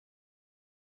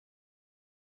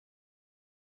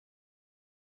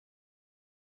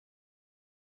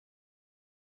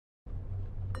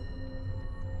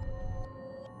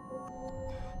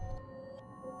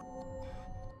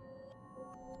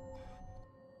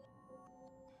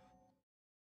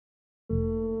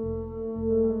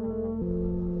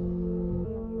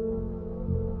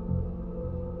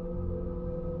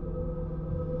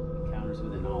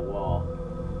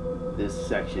This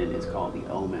section is called The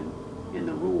Omen in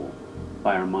the Rule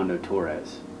by Armando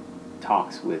Torres.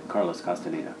 Talks with Carlos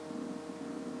Castaneda.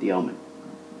 The Omen.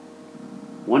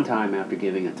 One time after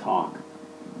giving a talk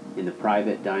in the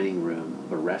private dining room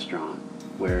of a restaurant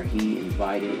where he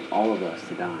invited all of us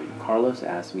to dine, Carlos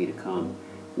asked me to come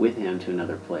with him to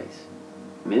another place.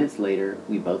 Minutes later,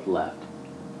 we both left,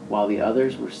 while the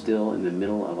others were still in the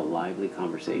middle of a lively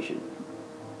conversation.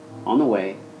 On the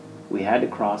way, we had to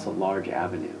cross a large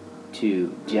avenue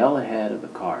to gel ahead of the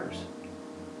cars.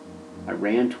 I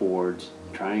ran towards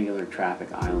a triangular traffic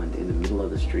island in the middle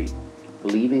of the street,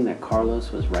 believing that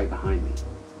Carlos was right behind me.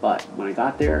 But when I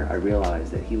got there, I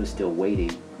realized that he was still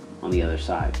waiting on the other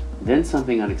side. Then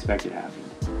something unexpected happened.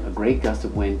 A great gust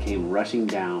of wind came rushing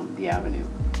down the avenue,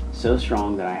 so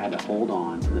strong that I had to hold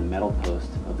on to the metal post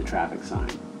of the traffic sign.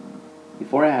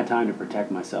 Before I had time to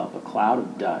protect myself, a cloud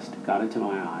of dust got into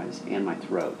my eyes and my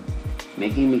throat,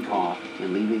 making me cough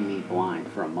and leaving me blind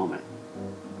for a moment.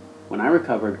 When I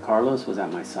recovered, Carlos was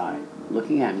at my side,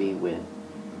 looking at me with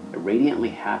a radiantly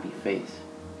happy face.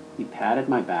 He patted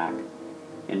my back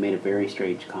and made a very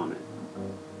strange comment.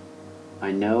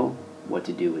 "I know what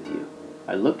to do with you."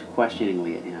 I looked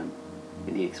questioningly at him,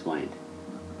 and he explained,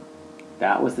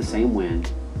 "That was the same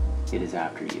wind. It is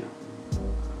after you."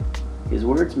 His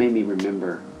words made me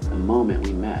remember the moment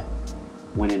we met,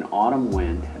 when an autumn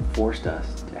wind had forced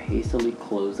us to hastily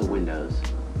close the windows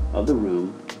of the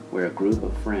room where a group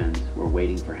of friends were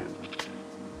waiting for him.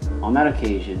 On that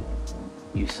occasion,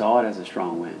 you saw it as a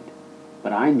strong wind,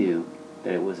 but I knew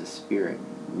that it was a spirit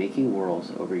making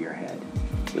whirls over your head.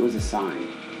 It was a sign,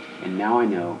 and now I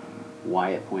know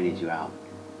why it pointed you out.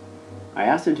 I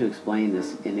asked him to explain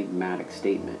this enigmatic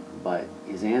statement, but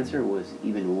his answer was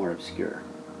even more obscure.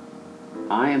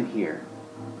 "I am here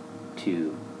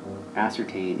to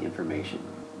ascertain information.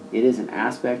 It is an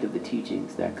aspect of the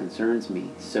teachings that concerns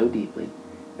me so deeply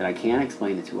that I can't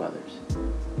explain it to others.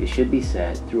 It should be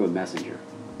said through a messenger."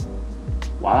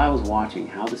 While I was watching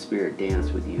how the spirit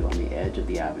danced with you on the edge of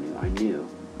the avenue, I knew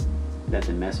that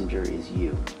the messenger is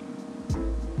you.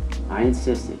 I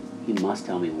insisted he must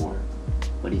tell me more,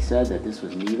 but he said that this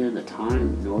was neither the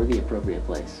time nor the appropriate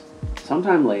place.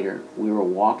 Sometime later, we were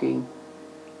walking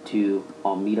to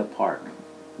Alameda Park,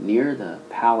 near the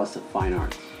Palace of Fine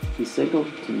Arts. He signaled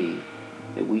to me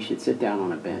that we should sit down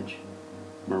on a bench,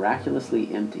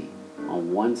 miraculously empty,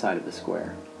 on one side of the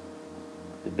square.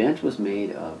 The bench was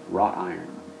made of wrought iron,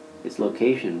 its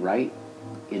location right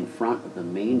in front of the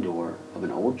main door of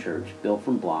an old church built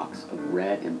from blocks of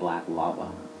red and black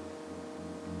lava.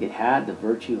 It had the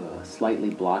virtue of slightly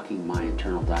blocking my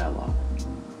internal dialogue,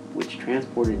 which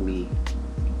transported me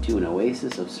to an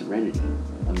oasis of serenity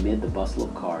amid the bustle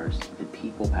of cars and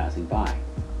people passing by.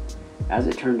 As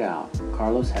it turned out,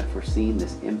 Carlos had foreseen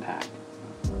this impact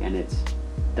and its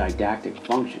didactic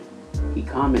function. He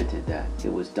commented that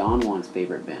it was Don Juan's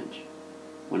favorite bench,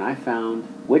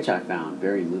 which I found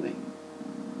very moving.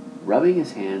 Rubbing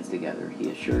his hands together, he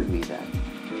assured me that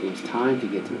it was time to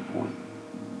get to the point.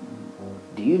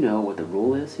 "Do you know what the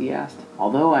rule is?" he asked.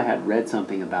 Although I had read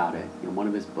something about it in one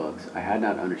of his books, I had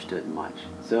not understood much,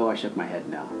 so I shook my head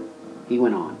no. He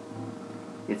went on,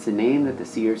 "It's the name that the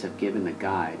seers have given the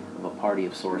guide of a party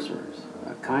of sorcerers,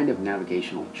 a kind of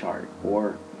navigational chart,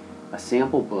 or a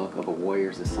sample book of a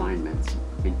warrior's assignments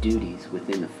and duties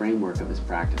within the framework of his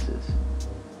practices.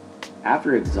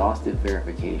 After exhaustive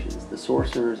verifications, the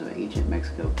sorcerers of ancient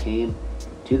Mexico came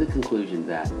to the conclusion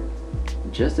that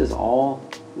just as all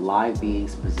live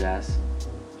beings possess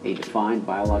a defined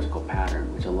biological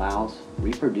pattern which allows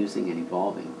reproducing and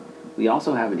evolving, we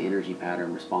also have an energy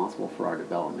pattern responsible for our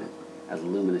development as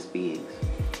luminous beings.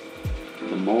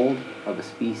 The mold of a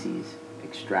species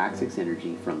extracts its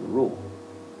energy from the rule.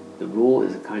 The rule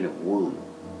is a kind of womb.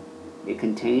 It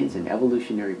contains an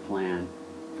evolutionary plan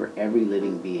for every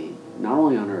living being, not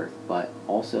only on Earth, but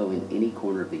also in any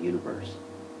corner of the universe,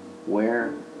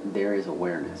 where there is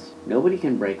awareness. Nobody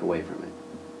can break away from it.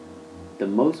 The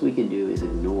most we can do is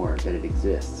ignore that it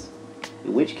exists,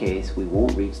 in which case we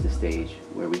won't reach the stage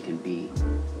where we can be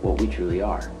what we truly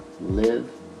are, live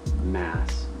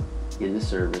mass in the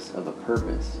service of a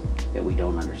purpose that we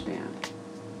don't understand.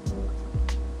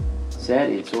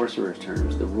 Said in sorcerer's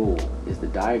terms, the rule is the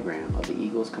diagram of the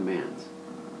eagle's commands,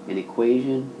 an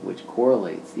equation which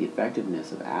correlates the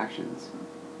effectiveness of actions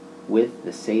with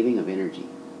the saving of energy.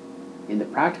 In the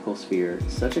practical sphere,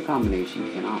 such a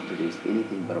combination cannot produce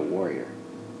anything but a warrior.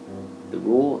 The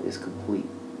rule is complete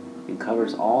and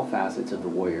covers all facets of the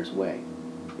warrior's way.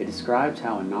 It describes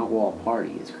how a Nagual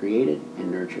party is created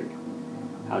and nurtured,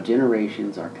 how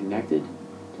generations are connected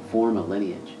to form a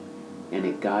lineage, and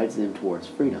it guides them towards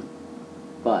freedom.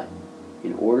 But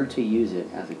In order to use it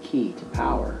as a key to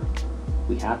power,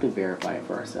 we have to verify it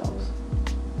for ourselves.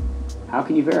 How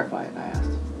can you verify it? I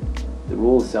asked. The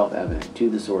rule is self-evident to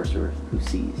the sorcerer who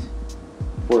sees.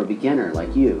 For a beginner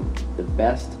like you, the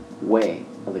best way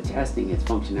of attesting its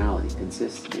functionality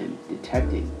consists in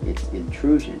detecting its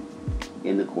intrusion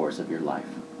in the course of your life.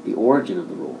 The origin of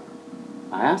the rule.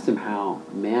 I asked him how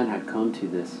man had come to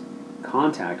this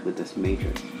contact with this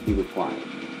matrix. He replied,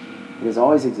 "It has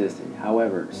always existed.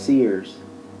 However, seers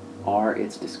are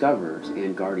its discoverers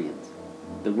and guardians.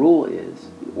 The rule is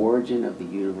the origin of the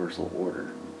universal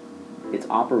order. Its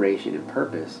operation and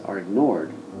purpose are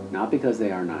ignored, not because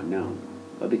they are not known,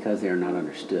 but because they are not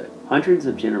understood. Hundreds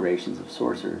of generations of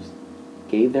sorcerers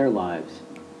gave their lives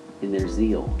in their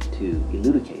zeal to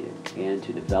elucidate it and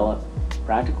to develop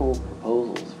practical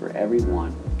proposals for every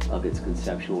one of its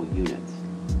conceptual units.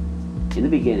 In the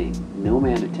beginning, no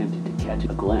man attempted to catch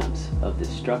a glimpse of this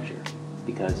structure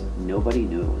because nobody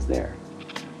knew it was there.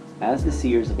 As the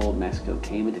seers of Old Mexico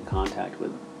came into contact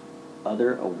with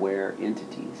other aware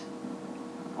entities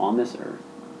on this earth,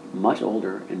 much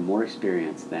older and more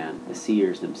experienced than the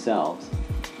seers themselves,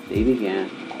 they began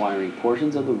acquiring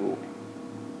portions of the rule.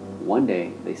 One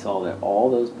day, they saw that all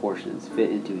those portions fit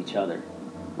into each other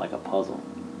like a puzzle.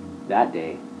 That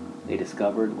day, they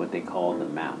discovered what they called the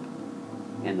map,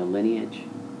 and the lineage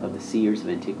of the seers of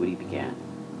antiquity began.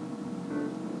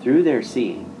 Through their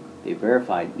seeing, they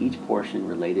verified each portion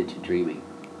related to dreaming.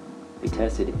 They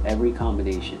tested every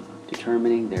combination,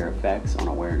 determining their effects on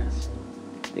awareness.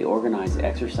 They organized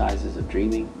exercises of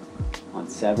dreaming on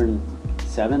seven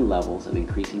levels of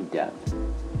increasing depth,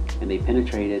 and they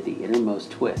penetrated the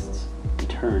innermost twists and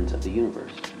turns of the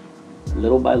universe.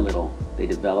 Little by little, they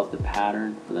developed the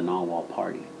pattern for the Nagual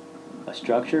party, a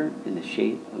structure in the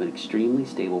shape of an extremely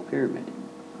stable pyramid,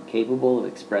 capable of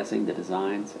expressing the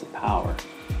designs of power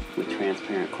with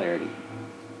transparent clarity.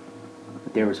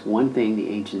 But there was one thing the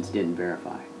ancients didn't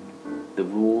verify: the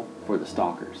rule for the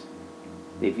stalkers.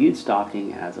 They viewed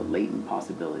stalking as a latent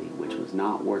possibility which was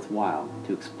not worthwhile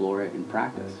to explore it in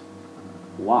practice.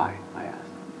 Why? I asked.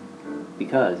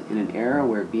 Because in an era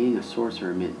where being a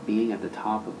sorcerer meant being at the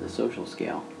top of the social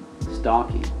scale,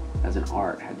 stalking as an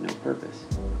art had no purpose.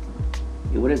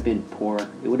 It would have been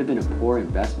a poor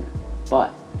investment. But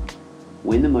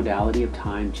when the modality of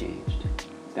time changed,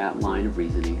 that line of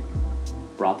reasoning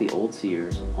brought the old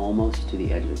seers almost to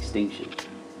the edge of extinction.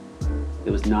 It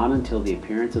was not until the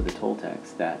appearance of the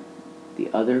Toltecs that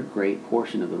the other great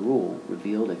portion of the rule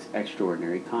revealed its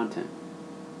extraordinary content.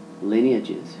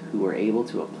 Lineages who were able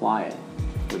to apply it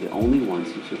were the only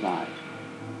ones who survived.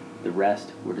 The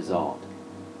rest were dissolved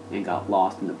and got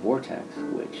lost in the vortex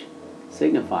which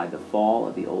signified the fall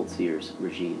of the old seers'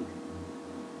 regime.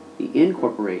 The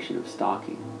incorporation of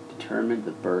stalking determined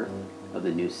the birth of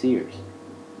the new seers.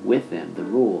 With them, the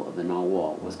rule of the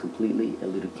Nagual was completely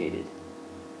elucidated.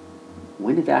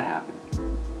 When did that happen?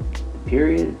 The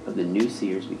period of the new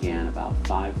seers began about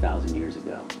 5,000 years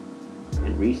ago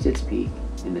and reached its peak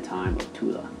in the time of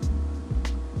Tula.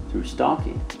 Through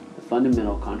stalking, the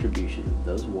fundamental contribution of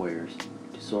those warriors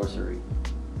to sorcery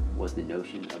was the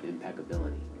notion of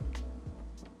impeccability.